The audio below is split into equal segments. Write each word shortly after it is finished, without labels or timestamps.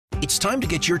It's time to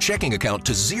get your checking account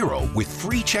to zero with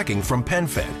free checking from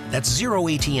PenFed. That's zero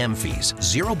ATM fees,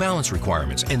 zero balance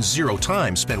requirements, and zero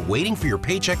time spent waiting for your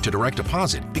paycheck to direct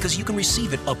deposit because you can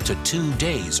receive it up to 2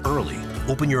 days early.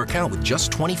 Open your account with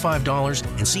just $25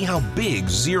 and see how big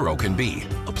zero can be.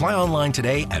 Apply online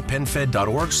today at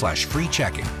penfed.org/free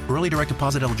checking. Early direct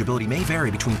deposit eligibility may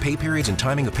vary between pay periods and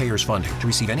timing of payer's funding. To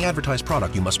receive any advertised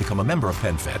product, you must become a member of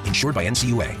PenFed, insured by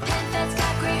NCUA. PenFed's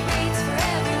got great rates for everyone.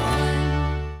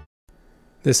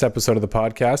 This episode of the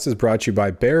podcast is brought to you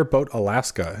by Bear Boat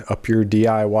Alaska, up your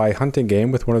DIY hunting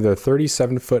game with one of their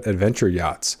 37-foot adventure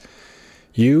yachts.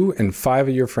 You and 5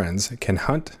 of your friends can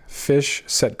hunt, fish,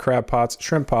 set crab pots,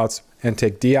 shrimp pots, and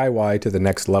take DIY to the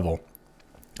next level.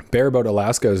 Bear Boat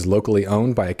Alaska is locally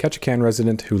owned by a Ketchikan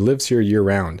resident who lives here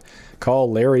year-round.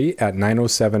 Call Larry at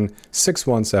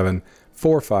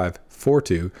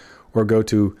 907-617-4542 or go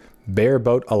to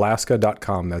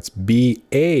bearboatalaska.com. That's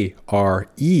B-A-R-E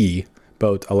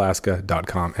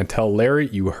boatalaska.com and tell Larry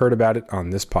you heard about it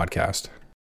on this podcast.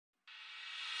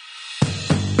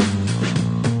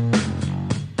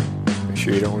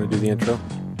 Sure you don't want to do the intro?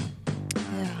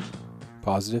 Yeah.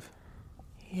 Positive?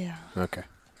 Yeah. Okay.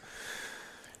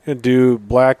 Gonna do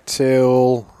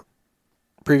Blacktail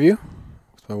preview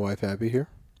with my wife Abby here.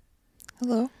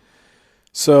 Hello.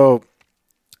 So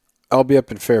I'll be up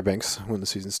in Fairbanks when the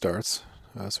season starts.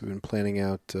 So we've been planning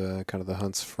out kind of the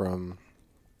hunts from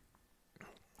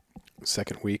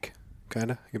second week, kind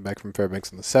of. Get back from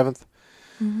Fairbanks on the 7th.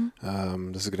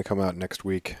 Mm-hmm. This is going to come out next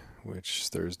week, which is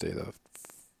Thursday the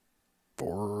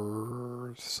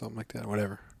 4th, something like that,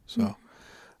 whatever. So,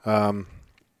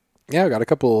 yeah, I got a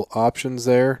couple options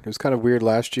there. It was kind of weird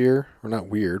last year, or not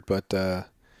weird, but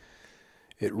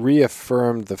it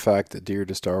reaffirmed the fact that deer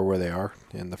just are where they are.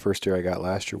 And the first deer I got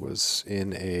last year was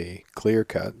in a clear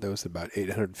cut that was about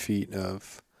 800 feet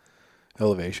of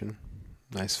elevation.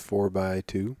 Nice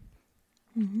 4x2.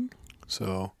 Mm-hmm.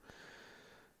 So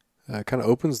it kind of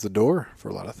opens the door for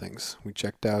a lot of things. We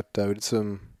checked out, we did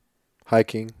some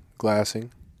hiking,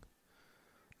 glassing.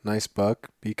 Nice buck.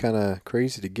 Be kind of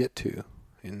crazy to get to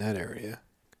in that area.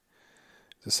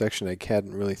 It's a section I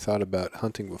hadn't really thought about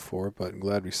hunting before, but I'm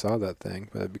glad we saw that thing.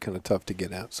 But it'd be kind of tough to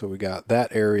get out. So we got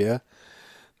that area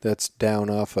that's down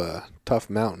off a tough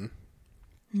mountain.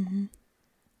 Mm-hmm.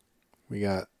 We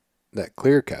got that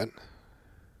clear cut.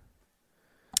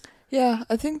 Yeah,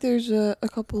 I think there's a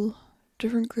couple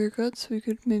different clear cuts we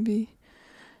could maybe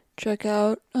check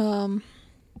out. I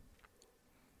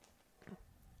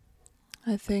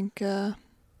think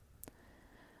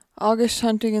August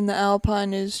hunting in the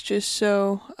Alpine is just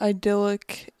so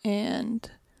idyllic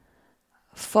and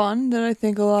fun that I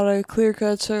think a lot of clear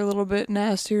cuts are a little bit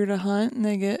nastier to hunt and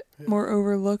they get more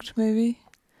overlooked maybe.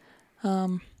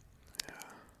 But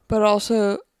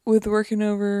also with working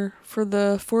over for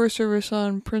the Forest Service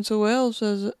on Prince of Wales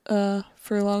as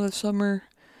for a lot of the summer,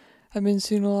 I've been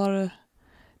seeing a lot of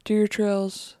deer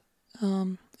trails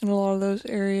in a lot of those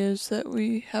areas that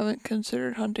we haven't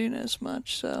considered hunting as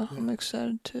much. So I'm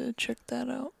excited to check that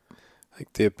out.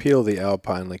 Like the appeal of the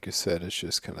Alpine, like you said, is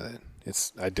just kind of,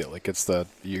 it's idyllic. It's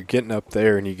you're getting up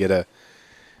there and you get a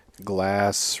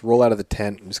glass, roll out of the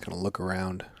tent and just kind of look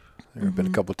around. There have been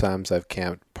a couple times I've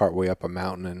camped partway up a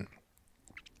mountain, and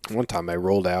one time I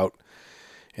rolled out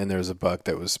and there was a buck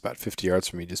that was about 50 yards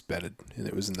from me just bedded, and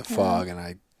it was in the fog, and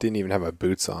I didn't even have my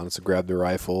boots on, so grabbed the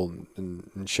rifle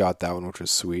and shot that one, which was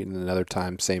sweet. And another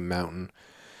time, same mountain,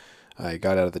 I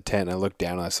got out of the tent and I looked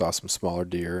down and I saw some smaller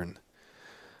deer, and I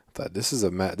thought, this is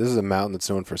a mountain that's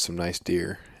known for some nice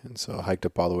deer. And so I hiked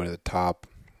up all the way to the top,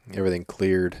 everything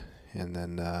cleared, and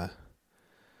then I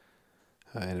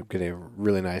ended up getting a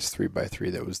really nice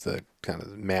 3x3 that was the kind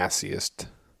of massiest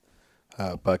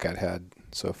buck I'd had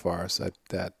so far. So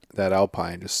that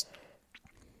Alpine just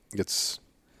it's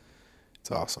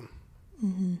awesome.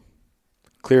 Mm-hmm.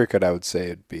 Clear cut, I would say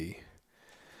it'd be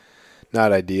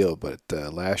not ideal, but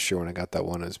last year when I got that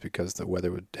one, it was because the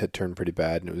weather had turned pretty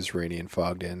bad and it was rainy and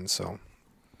fogged in. So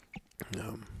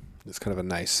it's kind of a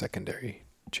nice secondary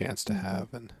chance to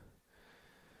have. And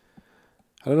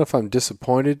I don't know if I'm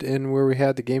disappointed in where we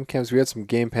had the game cams. We had some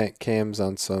game cams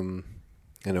on some,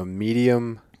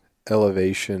 medium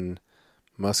elevation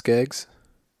muskegs.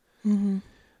 Mm-hmm.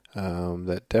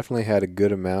 That definitely had a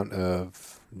good amount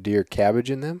of deer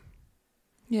cabbage in them.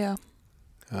 Yeah.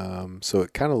 So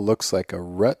it kind of looks like a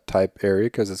rut type area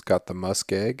because it's got the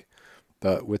muskeg,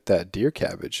 but with that deer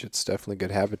cabbage, it's definitely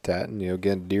good habitat. And,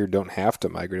 again, deer don't have to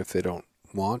migrate if they don't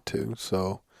want to.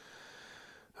 So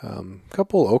a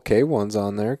couple okay ones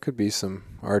on there. Could be some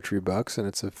archery bucks, and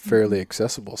it's a fairly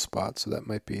accessible spot, so that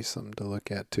might be something to look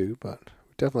at too. But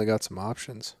we definitely got some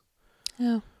options.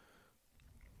 Yeah.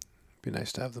 Be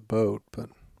nice to have the boat, but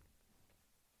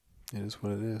it is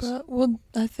what it is. But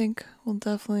I think we'll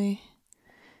definitely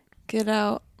get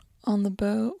out on the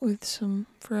boat with some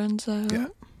friends, I hope. Yeah.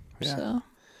 Yeah. So,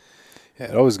 Yeah,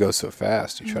 it always goes so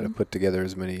fast. You try to put together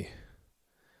as many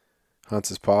hunts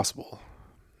as possible,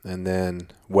 and then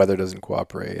weather doesn't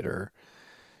cooperate, or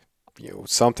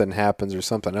something happens, or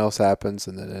something else happens,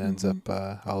 and then it ends up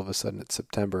all of a sudden it's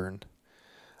September. And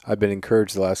I've been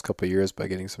encouraged the last couple of years by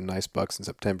getting some nice bucks in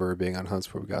September, being on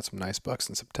hunts where we got some nice bucks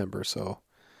in September. So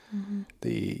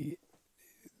the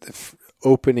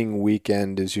opening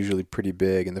weekend is usually pretty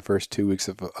big, and the first 2 weeks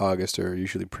of August are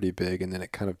usually pretty big, and then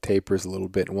it kind of tapers a little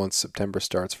bit. And once September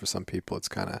starts, for some people, it's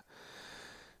kind of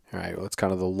all right. Well, it's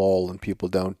kind of the lull, and people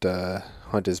don't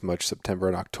hunt as much September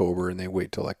and October, and they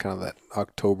wait till like kind of that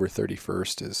October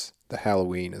 31st is the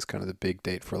Halloween is kind of the big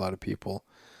date for a lot of people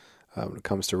when it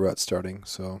comes to rut starting.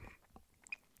 So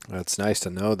it's nice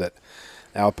to know that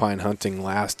alpine hunting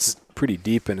lasts pretty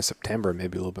deep into September,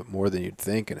 maybe a little bit more than you'd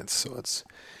think, and it's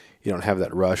you don't have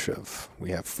that rush of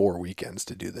we have 4 weekends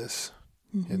to do this.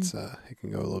 It's it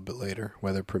can go a little bit later,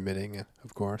 weather permitting,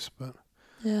 of course, but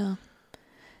yeah.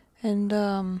 And,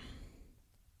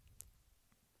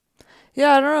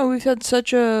 yeah, I don't know. We've had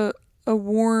such a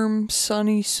warm,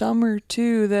 sunny summer,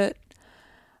 too, that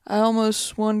I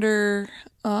almost wonder,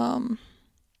 I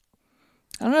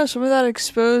don't know, some of that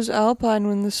exposed alpine,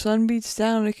 when the sun beats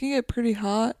down, it can get pretty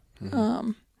hot.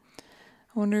 I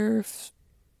wonder if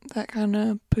that kind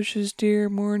of pushes deer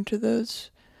more into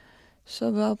those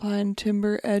subalpine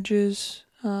timber edges.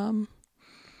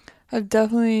 I've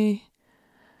definitely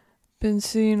been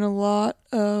seeing a lot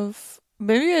of,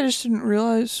 maybe I just didn't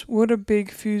realize what a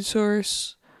big food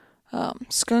source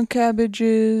skunk cabbage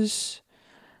is,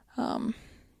 and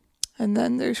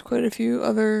then there's quite a few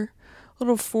other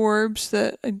little forbs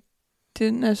that I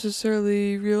didn't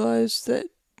necessarily realize that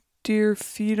deer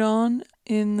feed on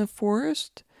in the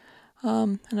forest,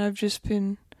 and I've just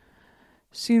been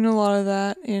seeing a lot of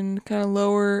that in kind of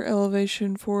lower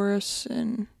elevation forests,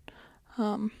 and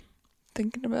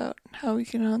thinking about how we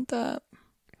can hunt that.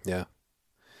 Yeah,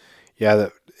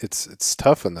 that it's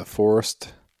tough in the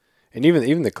forest, and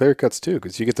even the clear cuts too,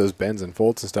 because you get those bends and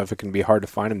folds and stuff. It can be hard to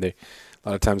find them. A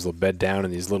lot of times they'll bed down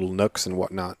in these little nooks and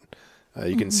whatnot.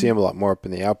 You can see them a lot more up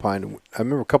in the alpine. I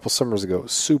remember a couple summers ago, it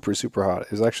was super, super hot.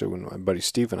 It was actually when my buddy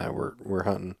Steve and I were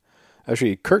hunting.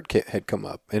 Actually, Kurt had come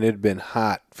up, and it had been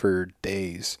hot for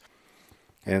days.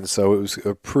 And so it was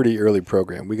a pretty early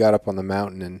program. We got up on the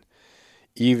mountain, and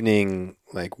evening,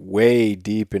 like way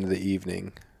deep into the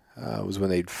evening, was when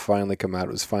they'd finally come out.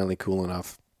 It was finally cool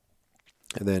enough.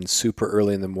 And then super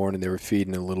early in the morning, they were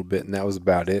feeding a little bit, and that was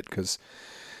about it, because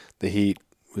the heat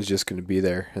was just going to be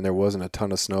there, and there wasn't a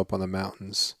ton of snow up on the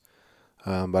mountains.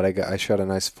 But I shot a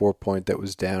nice 4-point that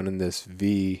was down in this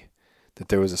V, that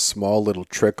there was a small little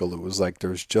trickle. It was like there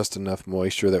was just enough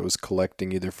moisture that was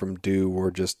collecting either from dew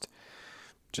or just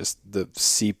the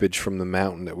seepage from the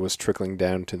mountain that was trickling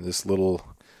down to this little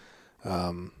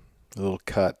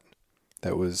cut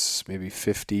that was maybe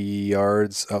 50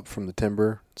 yards up from the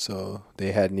timber. So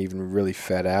they hadn't even really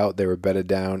fed out. They were bedded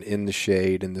down in the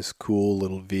shade in this cool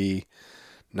little V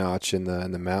notch in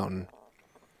the mountain.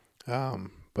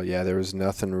 But yeah, there was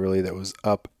nothing really that was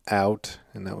up out,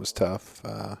 and that was tough.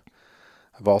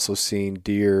 I've also seen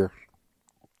deer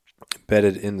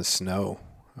bedded in the snow.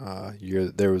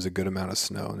 There was a good amount of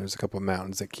snow, and there's a couple of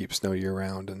mountains that keep snow year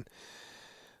round, and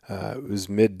it was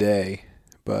midday,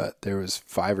 but there was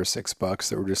 5 or 6 bucks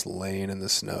that were just laying in the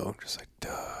snow, just like,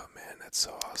 duh, man, that's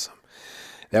so awesome.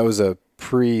 That was a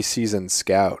pre-season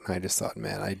scout, and I just thought,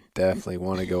 man, I definitely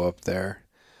want to go up there.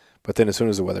 But then as soon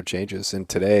as the weather changes, and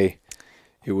today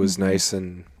it was nice,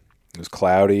 and it was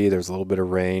cloudy, there was a little bit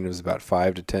of rain, it was about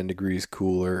 5 to 10 degrees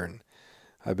cooler, and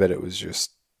I bet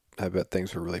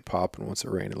things were really popping once it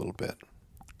rained a little bit.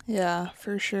 Yeah,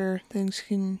 for sure. Things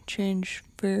can change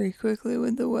very quickly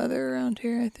with the weather around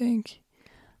here, I think.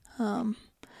 But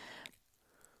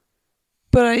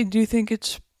I do think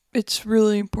it's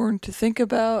really important to think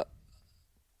about.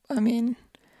 I mean,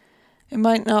 it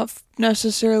might not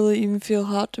necessarily even feel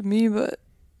hot to me, but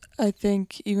I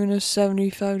think even a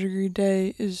 75-degree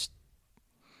day is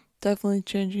definitely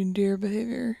changing deer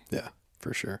behavior. Yeah,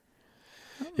 for sure.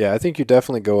 Yeah, I think you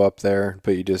definitely go up there,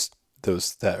 but you just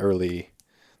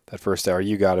that first hour,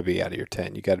 you got to be out of your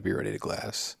tent. You got to be ready to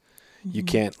glass. You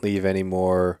can't leave any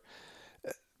more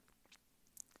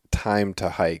time to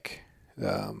hike.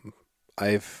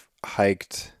 I've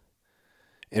hiked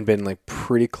and been like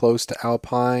pretty close to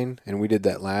alpine, and we did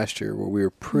that last year where we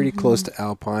were pretty close to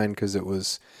alpine because it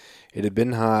had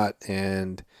been hot,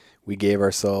 and we gave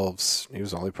ourselves, it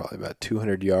was only probably about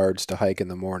 200 yards to hike in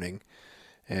the morning,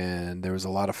 and there was a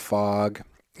lot of fog,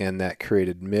 and that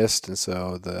created mist, and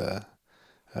so the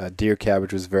deer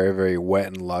cabbage was very, very wet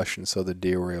and lush, and so the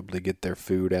deer were able to get their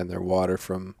food and their water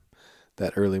from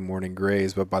that early morning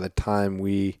graze. But by the time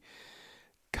we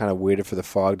kind of waited for the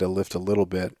fog to lift a little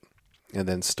bit and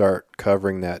then start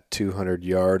covering that 200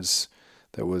 yards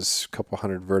that was a couple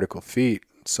hundred vertical feet,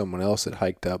 someone else had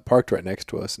hiked up, parked right next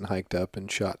to us and hiked up and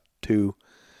shot two.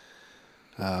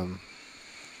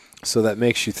 So that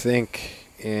makes you think.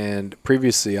 And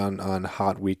previously on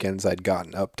hot weekends, I'd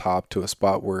gotten up top to a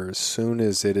spot where as soon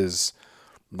as it is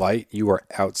light, you are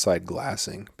outside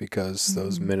glassing because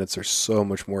those minutes are so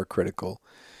much more critical.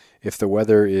 If the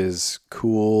weather is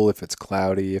cool, if it's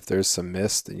cloudy, if there's some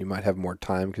mist, then you might have more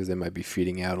time because they might be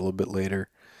feeding out a little bit later.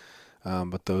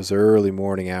 But those early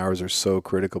morning hours are so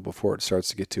critical before it starts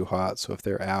to get too hot. So if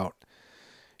they're out,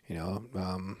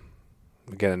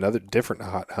 again, another different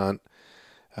hot hunt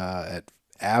at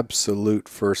absolute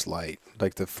first light,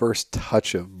 like the first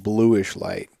touch of bluish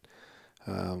light.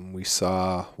 We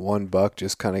saw one buck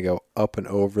just kind of go up and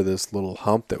over this little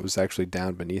hump that was actually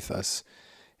down beneath us.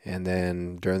 And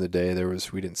then during the day,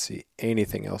 we didn't see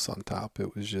anything else on top.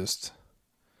 It was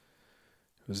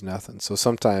nothing. So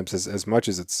sometimes as much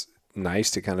as it's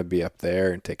nice to kind of be up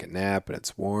there and take a nap and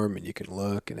it's warm and you can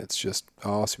look and it's just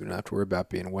awesome, you don't have to worry about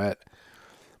being wet.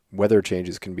 Weather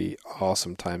changes can be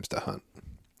awesome times to hunt.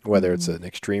 Whether it's an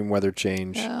extreme weather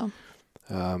change,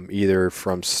 either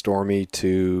from stormy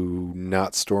to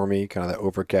not stormy, kind of that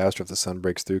overcast, or if the sun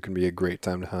breaks through, can be a great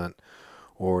time to hunt.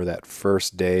 Or that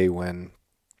first day when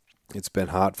it's been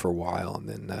hot for a while and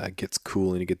then it gets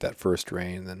cool and you get that first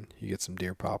rain, and then you get some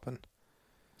deer popping.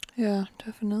 Yeah,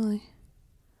 definitely.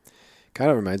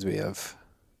 Kind of reminds me of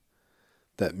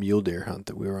that mule deer hunt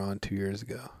that we were on 2 years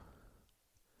ago.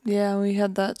 Yeah, we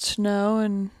had that snow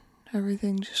and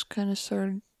everything just kind of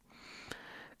started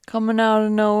coming out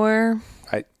of nowhere.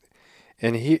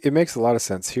 It makes a lot of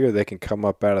sense here. They can come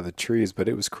up out of the trees, but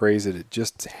it was crazy to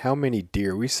just how many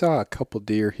deer. We saw a couple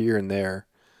deer here and there,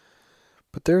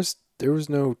 but there was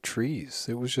no trees.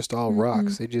 It was just all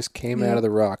rocks. They just came out of the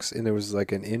rocks, and there was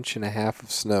like an inch and a half of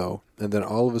snow, and then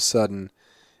all of a sudden,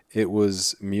 it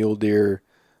was mule deer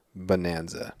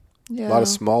bonanza. Yeah. A lot of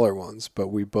smaller ones, but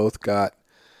we both got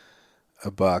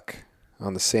a buck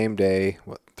on the same day,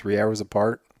 3 hours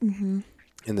apart, in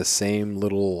the same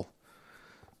little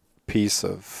piece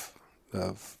of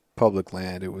public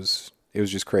land. It was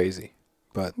just crazy,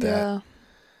 but they're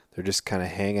just kind of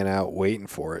hanging out waiting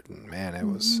for it, and man, that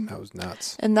was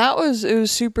nuts. And it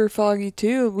was super foggy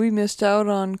too. We missed out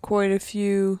on quite a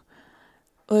few.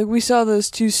 Like, we saw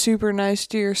those two super nice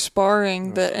deer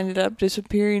sparring that ended up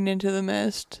disappearing into the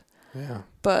mist. Yeah,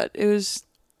 but it was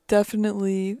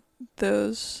definitely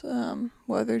those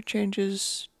weather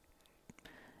changes.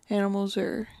 Animals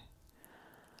are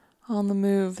on the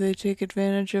move. They take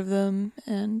advantage of them,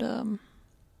 and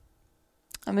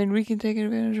we can take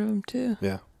advantage of them too.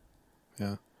 Yeah.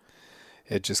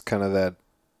 It just kind of that,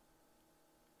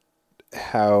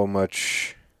 how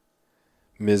much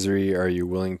misery are you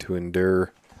willing to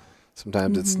endure?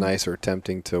 Sometimes it's nice or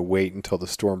tempting to wait until the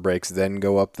storm breaks, then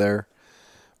go up there.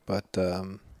 But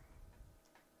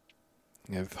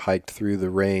I've hiked through the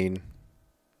rain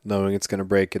knowing it's going to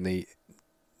break in the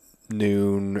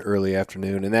noon, early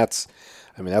afternoon, and that's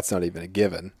not even a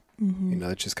given.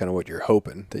 It's just kind of what you're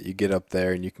hoping, that you get up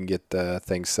there and you can get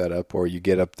things set up, or you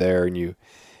get up there and you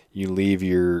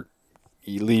leave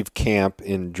camp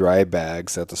in dry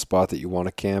bags at the spot that you want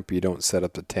to camp. You don't set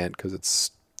up the tent because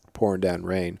it's pouring down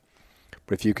rain.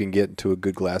 But if you can get into a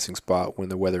good glassing spot when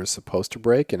the weather is supposed to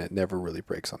break, and it never really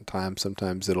breaks on time.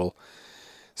 Sometimes it'll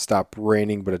stop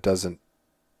raining, but it doesn't.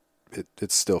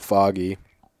 It's still foggy.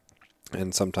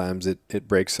 And sometimes it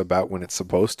breaks about when it's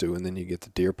supposed to, and then you get the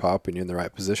deer pop, and you're in the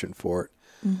right position for it.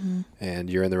 And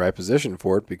you're in the right position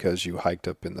for it because you hiked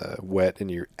up in the wet,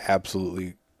 and you're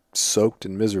absolutely soaked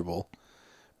and miserable.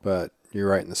 But you're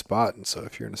right in the spot, and so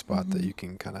if you're in a spot that you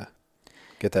can kind of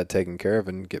get that taken care of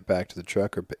and get back to the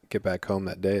truck or get back home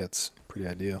that day, it's pretty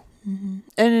ideal. And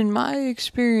in my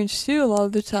experience, too, a lot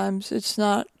of the times it's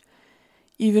not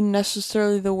even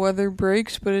necessarily the weather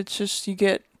breaks, but it's just you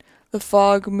get the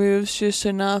fog moves just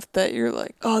enough that you're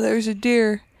like, oh, there's a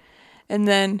deer. And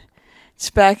then it's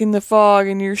back in the fog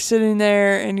and you're sitting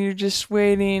there and you're just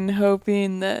waiting,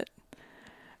 hoping that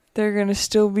they're going to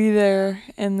still be there.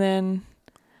 And then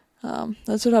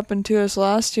that's what happened to us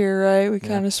last year, right? We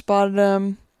kind of spotted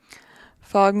them.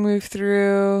 Fog moved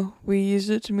through. We used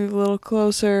it to move a little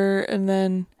closer. And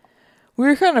then we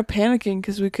were kind of panicking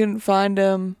because we couldn't find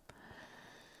them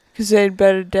because they had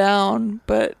bedded down.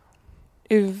 But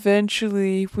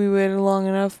eventually we waited long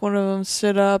enough. One of them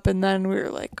stood up, and then we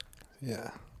were like,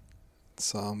 Yeah.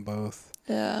 Saw them both.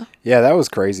 yeah. Yeah, that was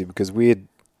crazy because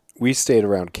we stayed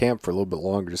around camp for a little bit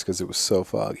longer just because it was so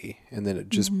foggy. And then it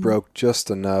just broke just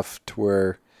enough to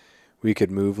where we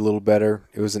could move a little better.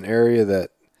 It was an area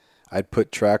that I'd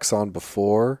put tracks on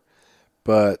before,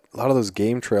 but a lot of those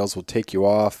game trails will take you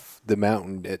off the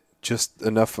mountain at just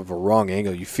enough of a wrong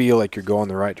angle. You feel like you're going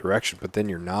the right direction, but then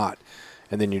you're not.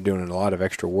 And then you're doing a lot of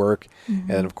extra work.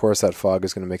 And, of course, that fog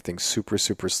is going to make things super,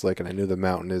 super slick. And I knew the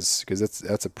mountain is, because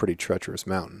that's a pretty treacherous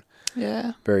mountain.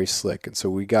 Yeah. Very slick. And so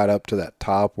we got up to that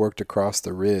top, worked across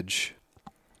the ridge.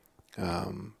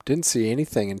 Didn't see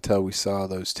anything until we saw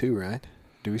those two, right?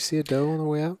 Did we see a doe on the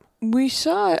way up? We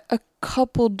saw a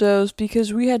couple does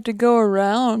because we had to go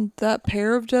around that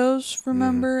pair of does,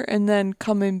 remember? And then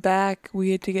coming back,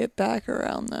 we had to get back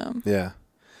around them. Yeah.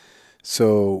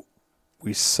 So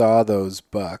we saw those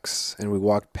bucks, and we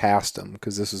walked past them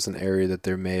because this was an area that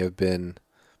there may have been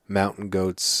mountain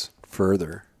goats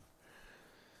further.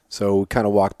 So we kind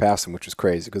of walked past them, which was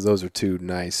crazy because those are two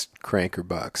nice cranker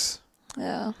bucks.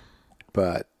 Yeah.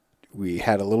 But we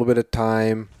had a little bit of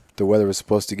time. The weather was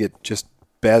supposed to get just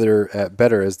better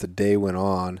as the day went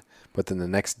on, but then the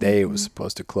next day it was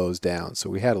supposed to close down. So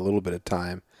we had a little bit of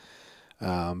time.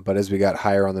 But as we got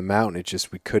higher on the mountain,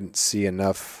 we couldn't see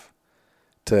enough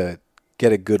to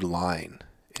get a good line.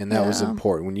 And that was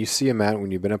important. When you see a mountain,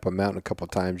 when you've been up a mountain a couple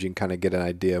of times, you can kind of get an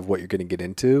idea of what you're going to get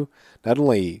into. Not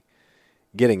only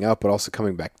getting up, but also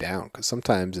coming back down. Because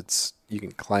sometimes you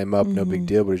can climb up, no big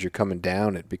deal, but as you're coming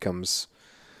down, it becomes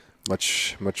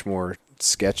much, much more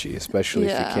sketchy, especially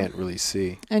if you can't really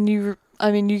see. And you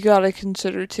got to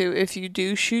consider, too, if you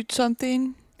do shoot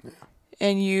something,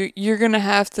 and you're going to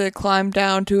have to climb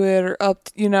down to it or up,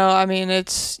 you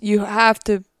have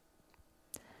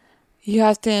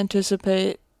to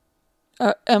anticipate,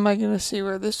 am I going to see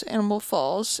where this animal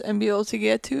falls and be able to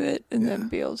get to it and then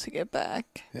be able to get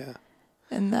back? Yeah.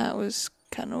 And that was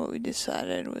kind of what we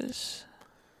decided was...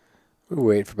 We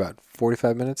waited for about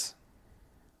 45 minutes.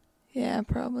 Yeah,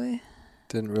 probably.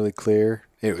 Didn't really clear.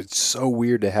 It was so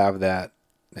weird to have that.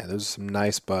 Yeah, those are some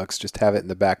nice bucks. Just have it in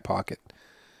the back pocket.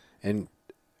 And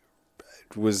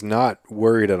was not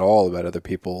worried at all about other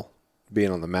people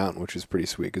being on the mountain, which was pretty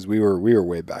sweet because we were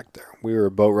way back there. We were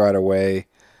a boat ride away,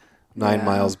 9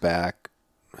 miles back.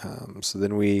 So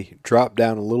then we dropped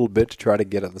down a little bit to try to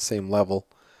get on the same level.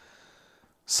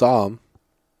 Saw them.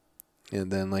 And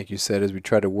then, like you said, as we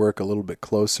tried to work a little bit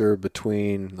closer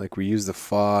between, like we used the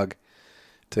fog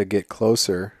to get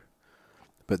closer,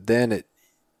 but then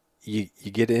you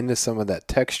get into some of that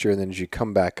texture, and then as you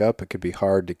come back up, it could be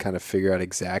hard to kind of figure out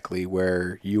exactly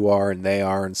where you are and they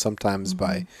are, and sometimes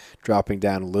by dropping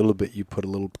down a little bit, you put a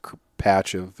little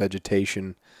patch of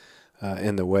vegetation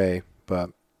in the way.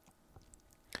 But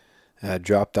I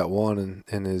dropped that one,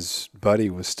 and his buddy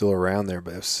was still around there,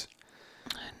 but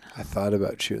I thought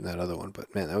about shooting that other one,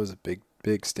 but man, that was a big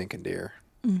stinking deer.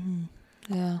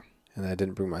 Yeah. And I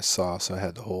didn't bring my saw, so I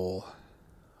had the whole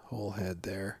head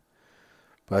there.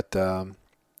 But I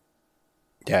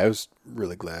was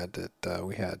really glad that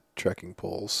we had trekking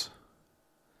poles.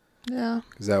 Yeah.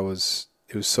 Because it was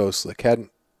so slick. It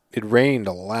rained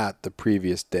a lot the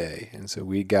previous day, and so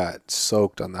we got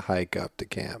soaked on the hike up to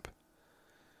camp.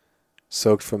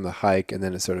 Soaked from the hike, and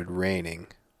then it started raining.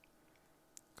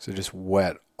 So just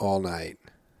wet all night.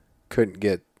 Couldn't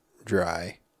get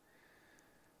dry.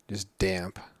 Just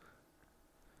damp.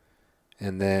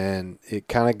 And then it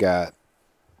kind of got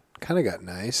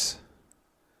nice.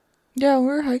 Yeah, we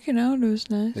were hiking out. It was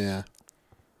nice. Yeah.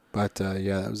 But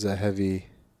that was a heavy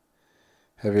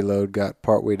load. Got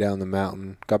partway down the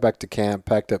mountain. Got back to camp,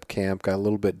 packed up camp, got a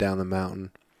little bit down the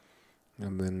mountain.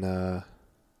 And then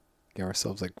got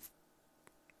ourselves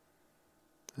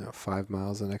 5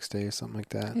 miles the next day or something like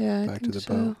that. Yeah, back to the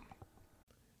boat.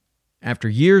 After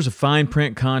years of fine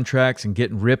print contracts and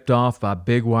getting ripped off by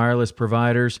big wireless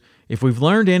providers, if we've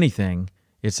learned anything,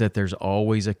 it's that there's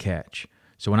always a catch.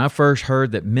 So when I first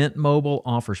heard that Mint Mobile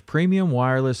offers premium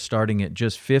wireless starting at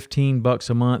just $15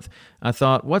 a month, I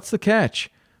thought, what's the catch?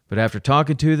 But after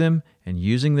talking to them and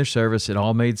using their service, it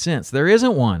all made sense. There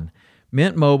isn't one.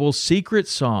 Mint Mobile's secret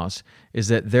sauce is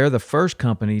that they're the first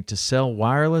company to sell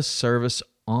wireless service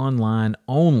online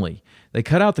only. They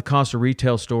cut out the cost of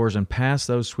retail stores and pass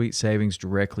those sweet savings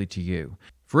directly to you.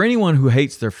 For anyone who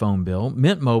hates their phone bill,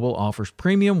 Mint Mobile offers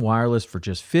premium wireless for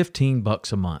just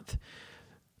 $15 a month.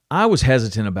 I was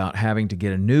hesitant about having to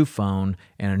get a new phone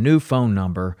and a new phone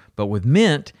number, but with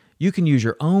Mint, you can use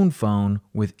your own phone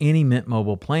with any Mint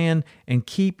Mobile plan and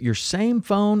keep your same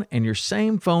phone and your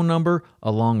same phone number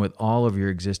along with all of your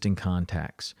existing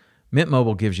contacts. Mint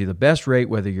Mobile gives you the best rate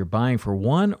whether you're buying for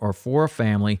one or for a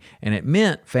family, and at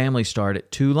Mint, families start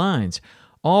at 2 lines.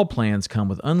 All plans come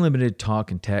with unlimited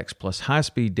talk and text plus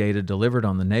high-speed data delivered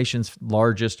on the nation's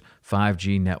largest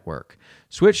 5G network.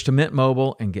 Switch to Mint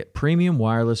Mobile and get premium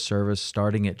wireless service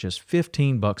starting at just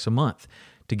 $15 a month.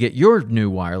 To get your new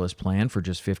wireless plan for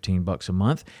just $15 a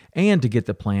month and to get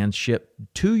the plans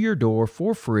shipped to your door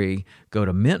for free, go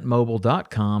to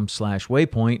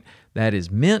mintmobile.com/waypoint. That is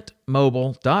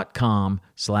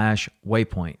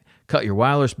mintmobile.com/waypoint. Cut your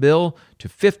wireless bill to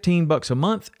 $15 a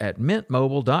month at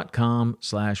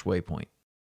mintmobile.com/waypoint.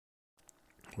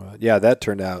 Well, yeah, that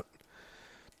turned out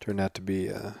to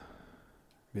be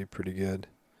pretty good.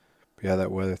 But yeah, that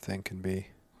weather thing can be.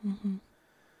 Mm-hmm.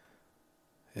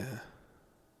 Yeah.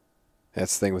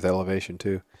 That's the thing with elevation,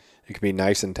 too. It can be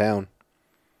nice in town.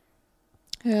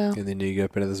 Yeah. And then you get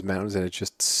up into those mountains, and it's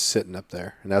just sitting up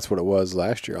there. And that's what it was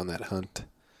last year on that hunt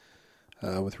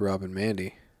with Rob and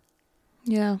Mandy.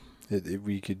 Yeah.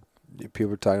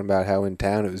 People were talking about how in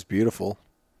town it was beautiful,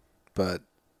 but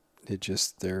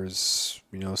there's,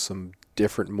 some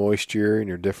different moisture in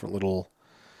your different little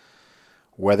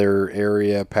weather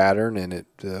area pattern, and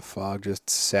the fog just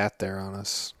sat there on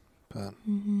us. But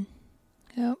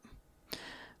Yep.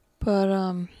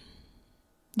 But,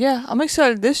 yeah, I'm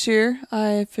excited this year. I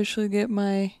officially get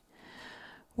my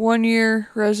 1-year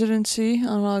residency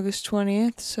on August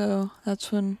 20th, so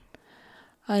that's when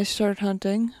I start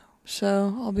hunting.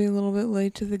 So I'll be a little bit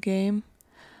late to the game,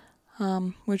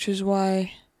 which is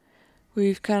why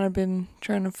we've kind of been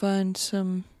trying to find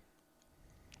some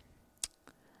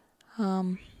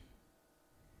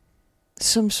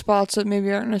spots that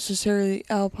maybe aren't necessarily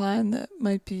alpine that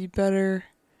might be better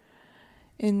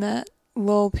in that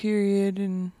lull period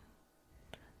in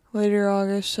later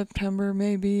August, September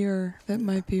maybe, or that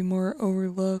might be more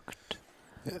overlooked.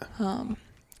 yeah.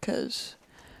 Because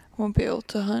I won't be able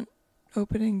to hunt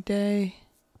opening day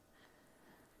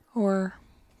or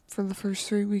for the first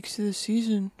 3 weeks of the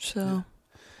season, so... Yeah.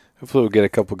 Hopefully we'll get a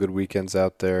couple good weekends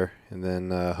out there and then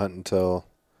hunt until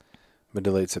mid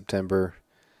to late September.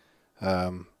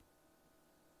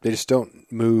 They just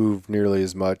don't move nearly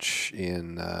as much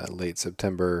in late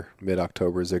September,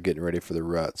 mid-October as they're getting ready for the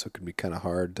rut, so it can be kind of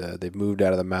hard. They've moved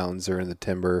out of the mountains, they're in the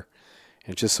timber,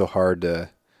 and it's just so hard to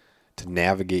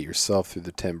navigate yourself through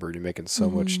the timber. You're making so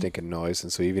much stinking noise,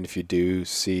 and so even if you do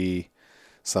see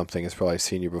something, it's probably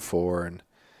seen you before, and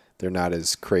they're not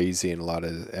as crazy and a lot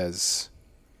as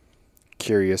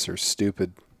curious or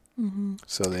stupid,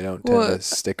 so they don't tend to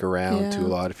stick around too a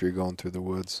lot if you're going through the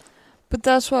woods. But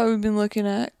that's why we've been looking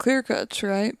at clear cuts,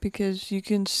 right? Because you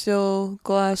can still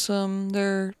glass them.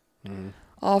 They're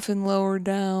often lower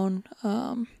down.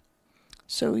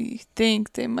 So we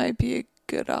think they might be a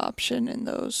good option in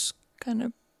those kind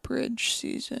of bridge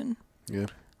season. Yeah.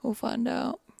 We'll find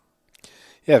out.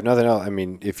 Yeah, if nothing else, I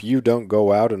mean, if you don't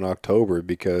go out in October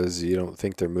because you don't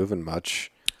think they're moving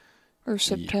much. Or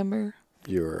September.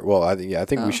 I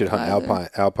think we should hunt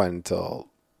alpine until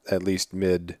at least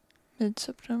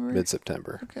Mid-September.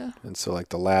 Mid-September. Okay. And so like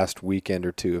the last weekend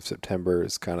or two of September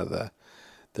is kind of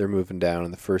they're moving down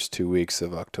in the first 2 weeks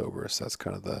of October. So that's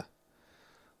kind of the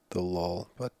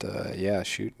lull. But yeah,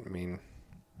 shoot. I mean,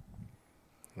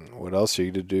 what else are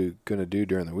you going to do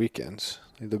during the weekends?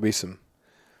 There'll be some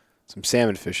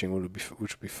salmon fishing, which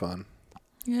would be fun.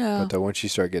 Yeah. But once you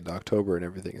start getting October and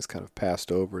everything is kind of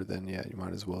passed over, then yeah, you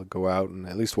might as well go out and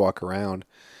at least walk around.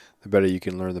 The better you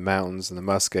can learn the mountains and the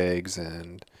muskegs,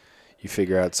 and you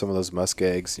figure out some of those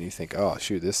muskegs and you think, oh,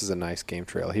 shoot, this is a nice game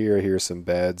trail here. Here's some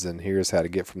beds, and here's how to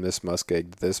get from this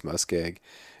muskeg to this muskeg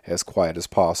as quiet as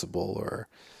possible. Or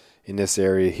in this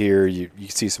area here, you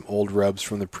see some old rubs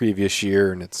from the previous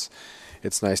year, and it's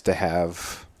nice to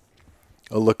have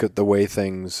a look at the way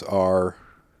things are.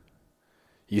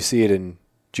 You see it in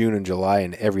June and July,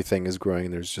 and everything is growing,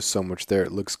 and there's just so much there.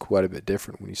 It looks quite a bit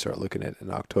different when you start looking at it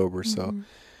in October. So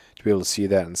to be able to see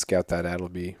that and scout that out will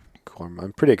be cool.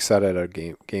 I'm pretty excited at our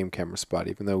game camera spot,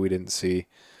 even though we didn't see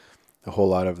a whole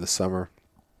lot of the summer.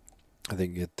 I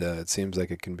think it seems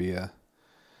like it can be a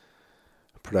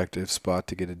productive spot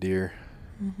to get a deer.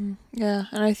 Yeah,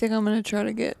 and I think I'm going to try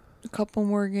to get a couple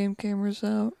more game cameras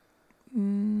out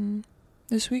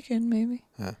this weekend, maybe.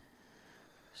 Yeah.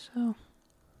 So.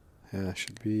 Yeah,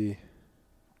 should be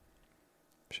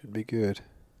good.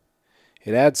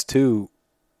 It adds to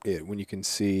it when you can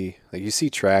see, like, you see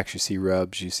tracks, you see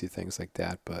rubs, you see things like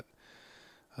that, but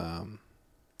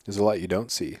there's a lot you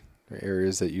don't see. There are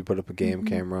areas that you put up a game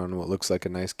camera on what looks like a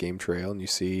nice game trail, and you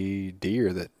see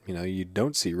deer that, you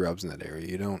don't see rubs in that area.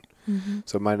 You don't.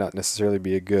 So it might not necessarily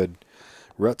be a good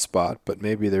rut spot, but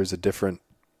maybe there's a different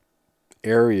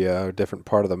area, a different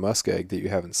part of the muskeg that you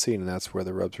haven't seen, and that's where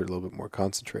the rubs are a little bit more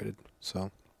concentrated.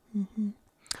 So,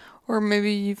 Or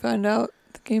maybe you find out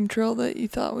the game trail that you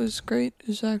thought was great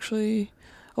is actually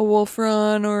a wolf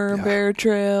run or a Yeah. bear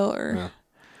trail or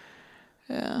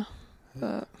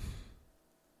but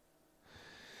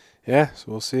yeah, so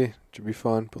we'll see. It should be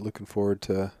fun, but looking forward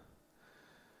to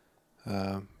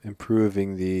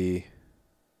improving the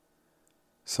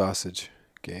sausage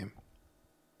game.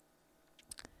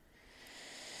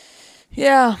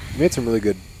 yeah. You made some really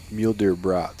good mule deer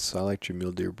brats. I liked your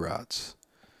mule deer brats.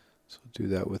 So we'll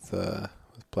do that with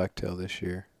Blacktail this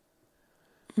year.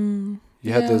 You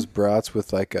had those brats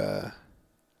with like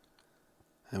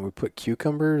and we put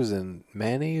cucumbers and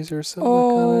mayonnaise or something.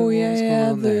 Oh, What yeah, was going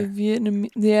yeah. on The there?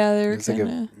 Vietnamese. Yeah, they're It's like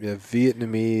kind a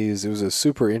Vietnamese. It was a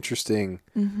super interesting,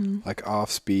 of. like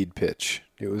off-speed pitch.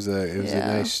 It was a Yeah.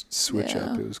 nice switch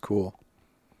up. Yeah. It was cool.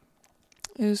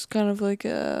 It was kind of like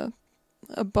a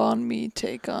banh mi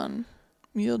take on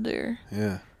mule deer.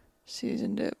 Yeah.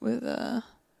 Seasoned it with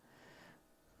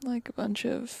like a bunch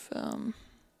of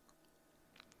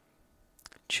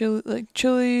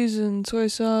chilies and soy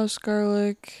sauce,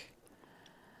 garlic.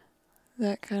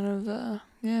 That kind of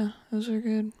yeah, those are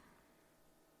good.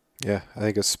 Yeah, I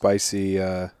think a spicy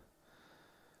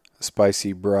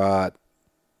brat,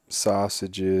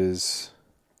 sausages.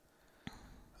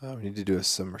 Oh, we need to do a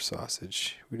summer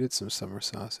sausage. We did some summer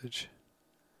sausage.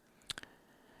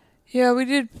 Yeah, we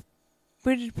did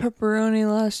pepperoni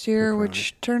last year,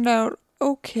 which turned out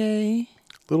okay.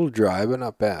 A little dry, but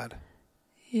not bad.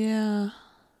 Yeah.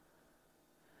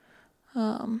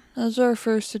 That was our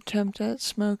first attempt at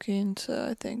smoking, so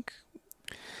I think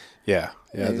Yeah,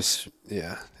 There's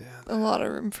yeah. a lot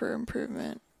of room for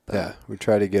improvement. But Yeah, we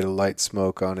try to get a light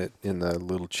smoke on it in the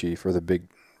little chief or the big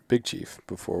chief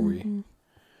before we.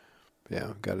 Yeah,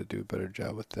 we've got to do a better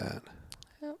job with that.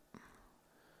 Yep.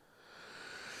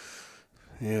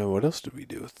 Yeah, what else did we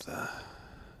do with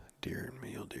deer and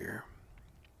mule deer?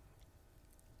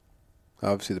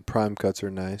 Obviously, the prime cuts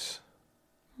are nice.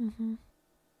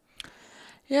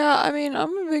 Yeah, I mean,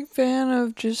 I'm a big fan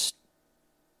of just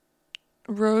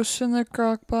roasts in the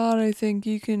crock pot. I think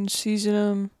you can season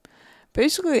them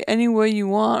basically any way you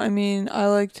want. I mean, I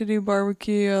like to do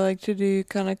barbecue. I like to do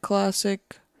kind of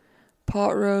classic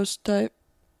pot roast type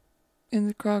in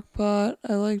the crock pot.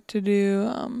 I like to do,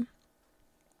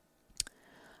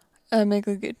 I make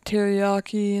like a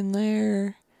teriyaki in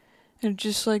there. And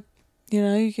just like,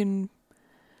 you can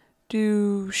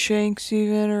do shanks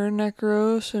even or a neck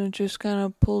roast and it just kind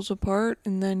of pulls apart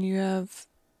and then you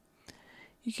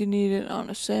can eat it on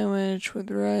a sandwich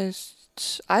with rice.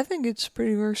 I think it's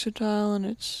pretty versatile and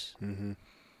it's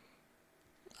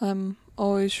I'm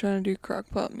always trying to do crock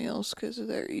pot meals because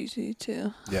they're easy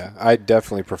too. Yeah, I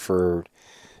definitely prefer,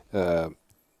 like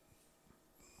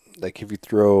if you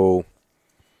throw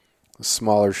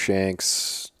smaller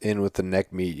shanks in with the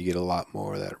neck meat, you get a lot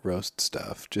more of that roast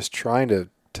stuff. Just trying to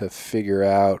figure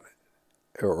out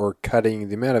or cutting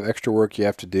the amount of extra work you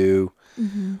have to do,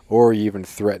 or even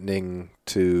threatening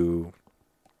to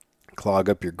clog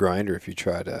up your grinder if you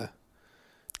try to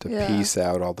piece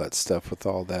out all that stuff with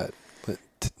all that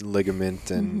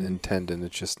ligament and tendon.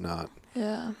 It's just not.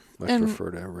 Yeah. Much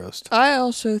prefer to roast. I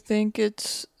also think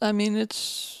it's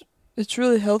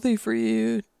really healthy for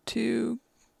you to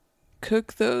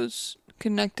cook those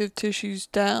connective tissues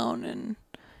down and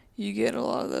you get a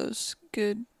lot of those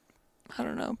good,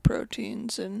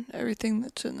 proteins and everything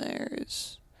that's in there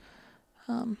is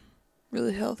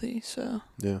really healthy. So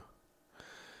yeah,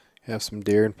 have some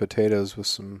deer and potatoes with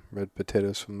some red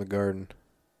potatoes from the garden.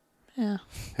 yeah.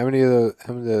 How many of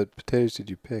the potatoes did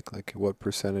you pick? Like, what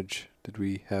percentage did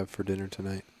we have for dinner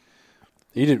tonight?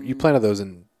 You planted those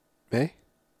in May?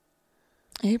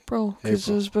 April, because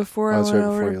it was before Oh, I that's went right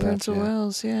over before to you left, Prince of yeah.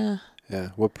 Wales. Yeah. Yeah.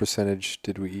 What percentage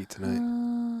did we eat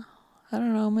tonight? I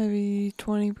don't know, maybe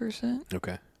 20%.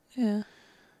 Okay. Yeah.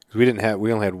 'Cause we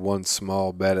only had one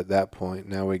small bed at that point.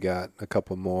 Now we got a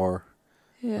couple more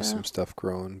Yeah. with some stuff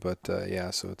growing. But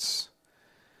so it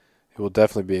will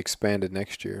definitely be expanded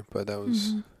next year. But that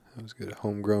was good.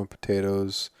 Homegrown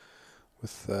potatoes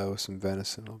with some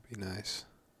venison will be nice.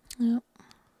 Yep.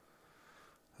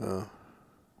 You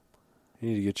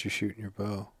need to get you shooting your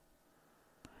bow.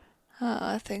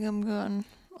 I think I'm going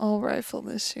all rifle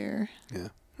this year. Yeah.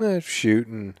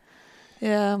 Shooting.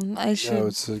 Yeah, I should. No,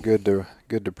 it's good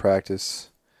to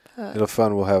practice. It'll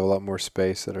fun. We'll have a lot more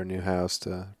space at our new house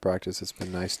to practice. It's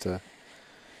been nice to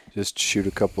just shoot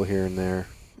a couple here and there.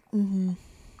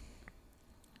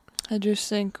 I just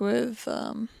think with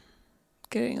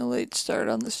getting a late start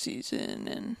on the season,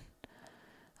 and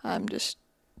I'm just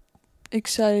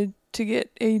excited to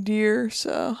get a deer,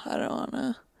 so I don't want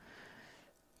to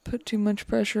put too much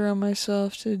pressure on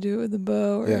myself to do it with a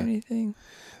bow or anything.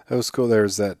 That was cool.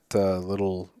 There's that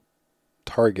little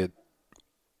target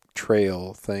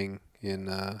trail thing in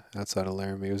outside of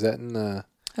Laramie. Was that in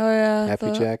Happy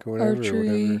the Jack or whatever? archery, or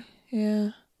whatever? Yeah.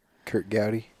 Kurt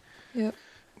Gowdy? Yep.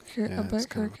 Yeah, Up it's at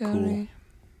kind of Kirk cool. County.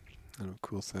 Kind of a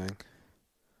cool thing.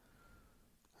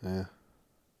 Yeah.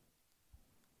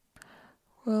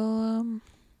 Well,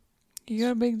 you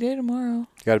got a big day tomorrow.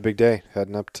 Got a big day.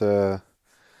 Heading up to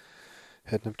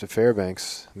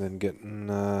Fairbanks and then getting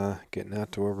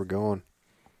out to where we're going.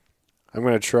 I'm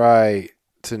gonna try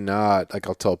to not, like,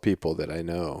 I'll tell people that I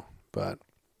know, but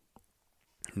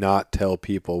not tell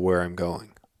people where I'm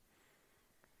going.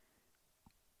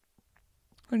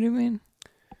 What do you mean?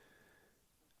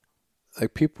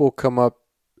 Like, people come up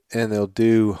and they'll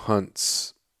do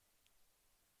hunts,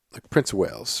 like Prince of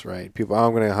Wales, right? People,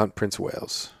 I'm going to hunt Prince of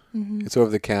Wales. Mm-hmm. It's over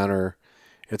the counter.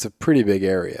 It's a pretty big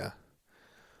area.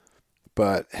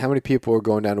 But how many people are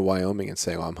going down to Wyoming and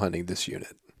saying, "Oh, I'm hunting this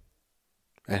unit"?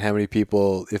 And how many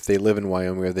people, if they live in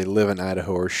Wyoming or they live in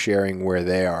Idaho, are sharing where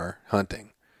they are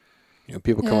hunting? You know,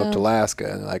 people come up to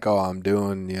Alaska and they're like, "Oh, I'm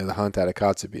doing the hunt out of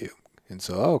Kotzebue." And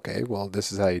so, okay, well,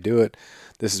 this is how you do it.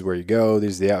 This is where you go.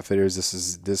 These are the outfitters.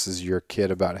 This is your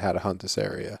kit about how to hunt this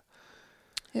area.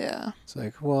 Yeah. It's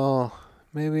like, well,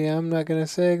 maybe I'm not going to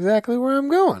say exactly where I'm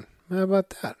going. How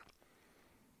about that?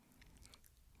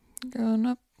 Going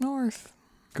up north.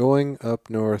 Going up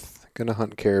north, going to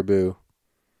hunt caribou,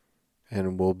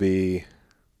 and we'll be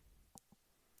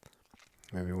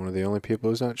maybe one of the only people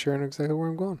who's not sharing exactly where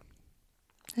I'm going.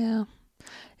 Yeah.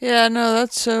 Yeah, no,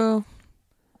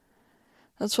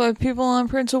 that's why people on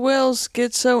Prince of Wales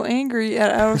get so angry at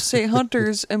out-of-state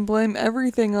hunters and blame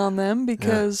everything on them,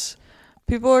 because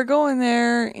people are going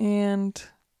there and,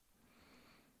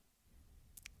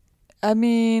 I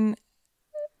mean,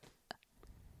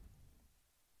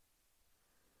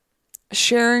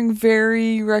 sharing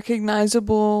very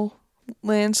recognizable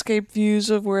landscape views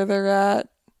of where they're at,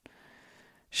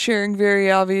 sharing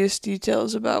very obvious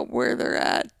details about where they're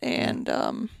at, and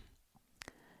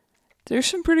there's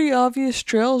some pretty obvious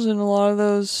trails in a lot of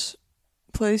those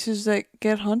places that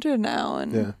get hunted now.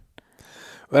 And yeah.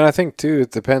 But I think, too,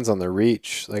 it depends on the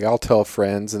reach. Like, I'll tell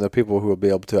friends and the people who will be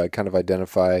able to kind of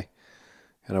identify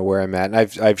where I'm at. And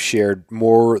I've shared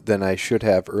more than I should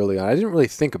have early on. I didn't really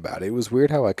think about it. It was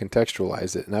weird how I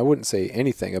contextualized it. And I wouldn't say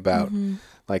anything about,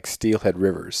 like, steelhead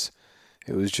rivers.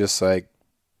 It was just like,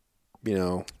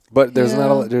 but there's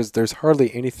not there's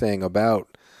hardly anything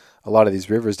about a lot of these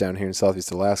rivers down here in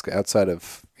Southeast Alaska outside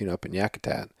of, up in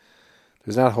Yakutat.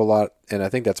 There's not a whole lot, and I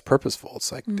think that's purposeful.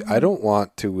 It's like, I don't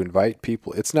want to invite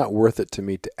people. It's not worth it to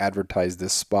me to advertise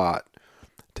this spot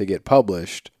to get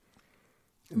published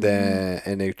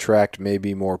and attract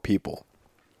maybe more people.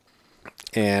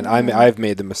 And I've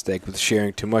made the mistake with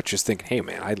sharing too much, just thinking, hey,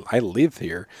 man, I live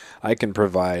here. I can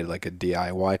provide like a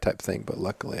DIY type thing, but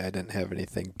luckily I didn't have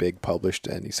anything big published,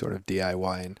 any sort of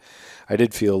DIY, and I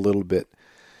did feel a little bit,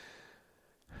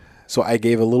 so I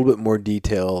gave a little bit more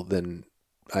detail than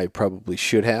I probably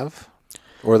should have,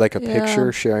 or like a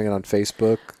picture, sharing it on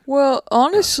Facebook. Well,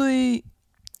 honestly,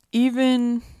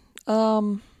 even, I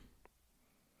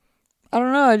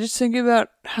don't know, I just think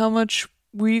about how much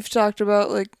we've talked about,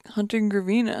 like, hunting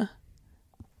Gravina.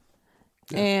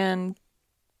 Yeah. And,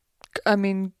 I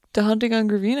mean, the hunting on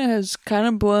Gravina has kind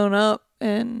of blown up,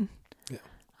 and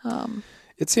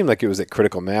it seemed like it was at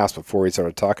critical mass before we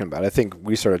started talking about it. I think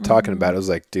we started talking about it. It was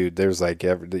like, dude, there's like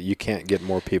you can't get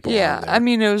more people on there. I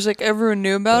mean, it was like everyone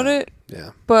knew about it.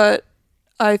 Yeah. But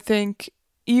I think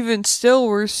even still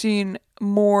we're seeing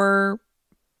more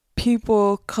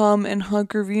people come and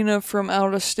hunt Gravina from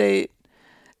out of state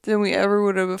than we ever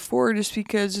would have before, just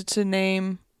because it's a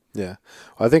name. Yeah.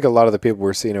 Well, I think a lot of the people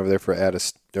we're seeing over there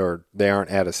they aren't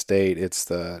out of state. It's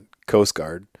the Coast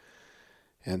Guard.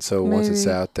 And so once it's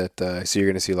out, that so you're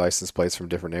going to see license plates from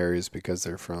different areas because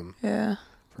they're from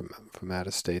out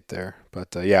of state there.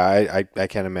 But I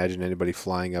can't imagine anybody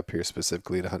flying up here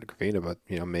specifically to hunt Gravina. But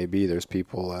maybe there's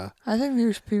people. I think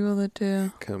there's people that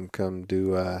do come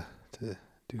do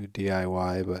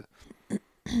DIY. But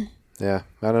yeah,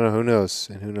 I don't know. Who knows?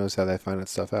 And who knows how they find that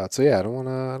stuff out? So I don't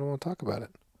want to talk about it.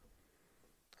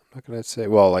 I'm not going to say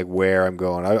like where I'm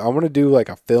going. I want to do like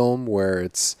a film where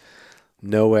it's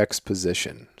no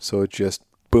exposition. So it's just,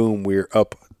 boom, we're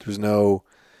up. There's no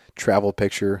travel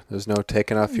picture. There's no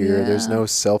taking off here. Yeah. There's no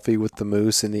selfie with the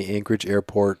moose in the Anchorage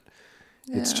airport.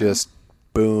 Yeah. It's just,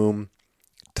 boom,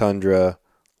 tundra,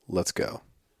 let's go.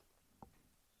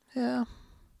 Yeah.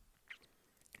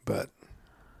 But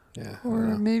Yeah. I Or don't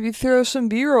know. maybe throw some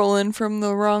B-roll in from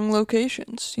the wrong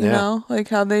locations, you Yeah. know? Like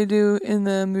how they do in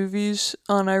the movies,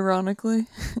 unironically.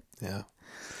 Yeah.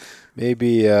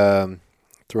 Maybe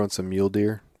throwing some mule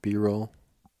deer B-roll.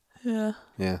 Yeah.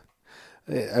 Yeah.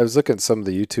 I was looking at some of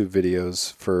the YouTube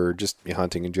videos for just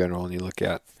hunting in general, and you look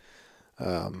at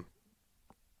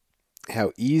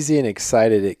how easy and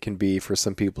excited it can be for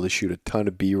some people to shoot a ton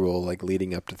of B-roll like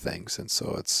leading up to things. And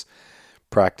so it's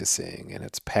practicing and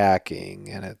it's packing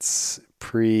and it's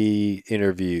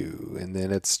pre-interview and then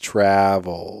it's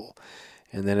travel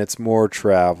and then it's more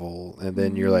travel and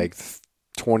then you're like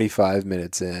 25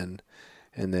 minutes in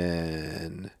and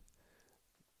then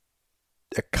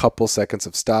a couple seconds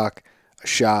of stock, a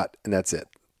shot, and that's it.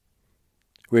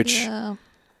 Which Yeah.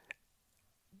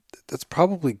 that's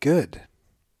probably good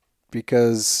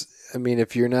because, I mean,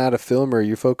 if you're not a filmer,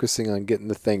 you're focusing on getting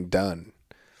the thing done.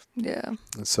 Yeah.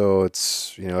 And so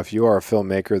it's, if you are a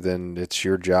filmmaker, then it's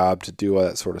your job to do all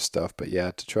that sort of stuff. But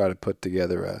yeah, to try to put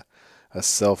together a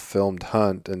self-filmed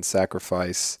hunt and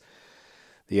sacrifice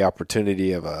the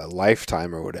opportunity of a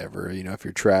lifetime or whatever, if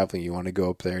you're traveling, you want to go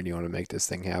up there and you want to make this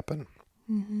thing happen.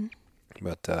 Mm-hmm.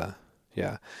 But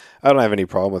yeah, I don't have any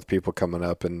problem with people coming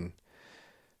up and,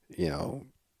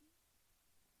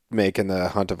 making the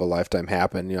hunt of a lifetime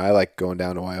happen. I like going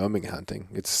down to Wyoming hunting.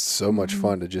 It's so much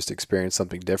fun to just experience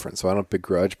something different. So I don't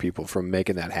begrudge people from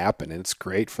making that happen. And it's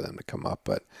great for them to come up,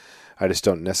 but I just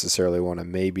don't necessarily want to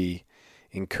maybe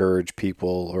encourage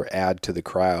people or add to the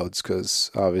crowds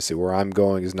because obviously where I'm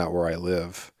going is not where I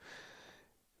live,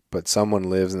 but someone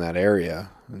lives in that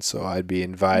area. And so I'd be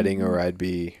inviting or I'd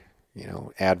be,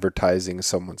 advertising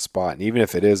someone's spot. And even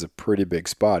if it is a pretty big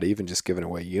spot, even just giving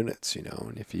away units,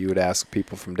 and if you would ask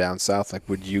people from down south, like,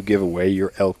 would you give away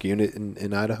your elk unit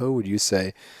in Idaho? Would you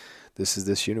say, this is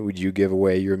this unit? Would you give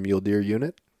away your mule deer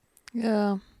unit?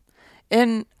 Yeah.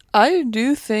 And I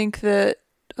do think that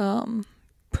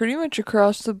pretty much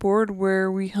across the board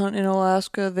where we hunt in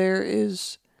Alaska, there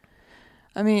is,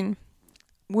 I mean,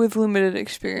 with limited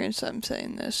experience, I'm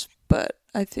saying this, but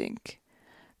I think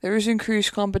there is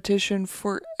increased competition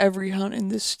for every hunt in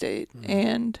this state,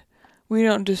 and we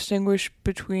don't distinguish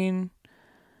between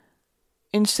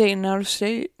in-state and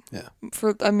out-of-state. Yeah.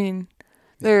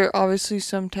 There are obviously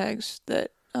some tags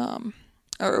that are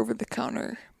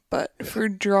over-the-counter, but for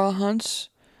draw hunts,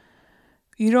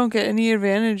 you don't get any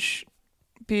advantage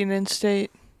being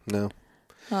in-state. No.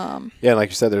 Yeah, like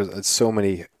you said, there's so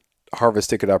many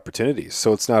harvest ticket opportunities.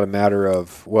 So it's not a matter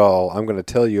of, well, I'm going to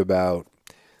tell you about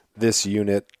this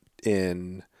unit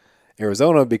in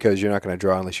Arizona because you're not going to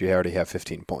draw unless you already have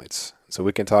 15 points. So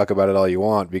we can talk about it all you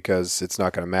want because it's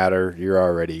not going to matter. You're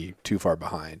already too far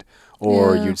behind.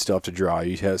 Or you'd still have to draw.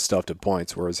 You still have to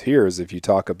points. Whereas here is if you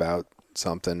talk about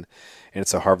something and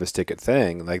it's a harvest ticket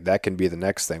thing, like that can be the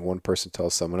next thing. One person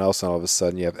tells someone else and all of a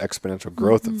sudden you have exponential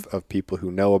growth of people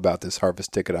who know about this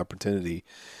harvest ticket opportunity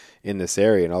in this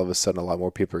area, and all of a sudden a lot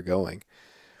more people are going.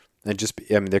 And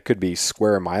there could be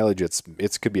square mileage.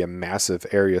 It could be a massive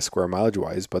area square mileage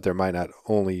wise, but there might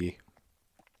only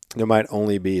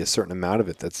be a certain amount of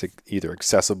it that's either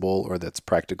accessible or that's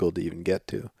practical to even get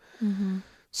to. Mm-hmm.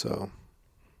 So,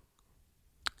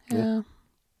 Yeah.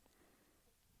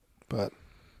 but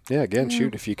yeah, again,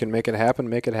 shoot, if you can make it happen,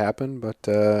 make it happen. But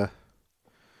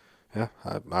yeah,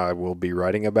 I will be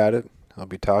writing about it. I'll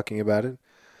be talking about it.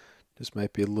 Just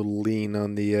might be a little lean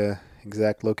on the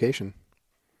exact location.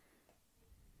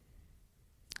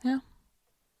 Yeah.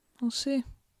 We'll see.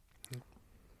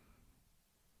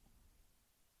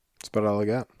 That's about all I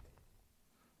got.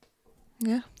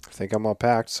 Yeah. I think I'm all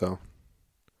packed, so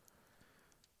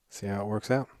see how it works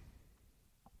out.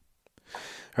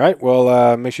 All right,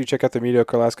 well, make sure you check out the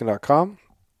mediocrealaskan.com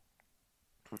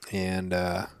and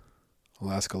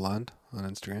Alaska Lund on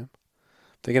Instagram.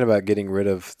 Thinking about getting rid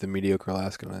of the Mediocre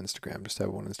Alaskan on Instagram. Just have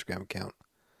one Instagram account.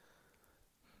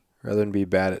 Rather than be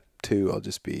bad at 2, I'll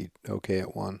just be okay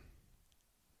at 1.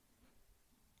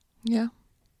 Yeah.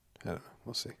 I don't know.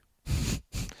 We'll see.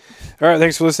 All right,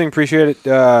 thanks for listening. Appreciate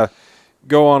it.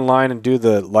 Go online and do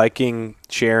the liking,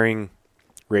 sharing,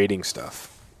 rating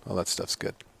stuff. All that stuff's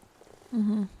good.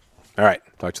 Mm-hmm. All right,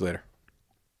 talk to you later.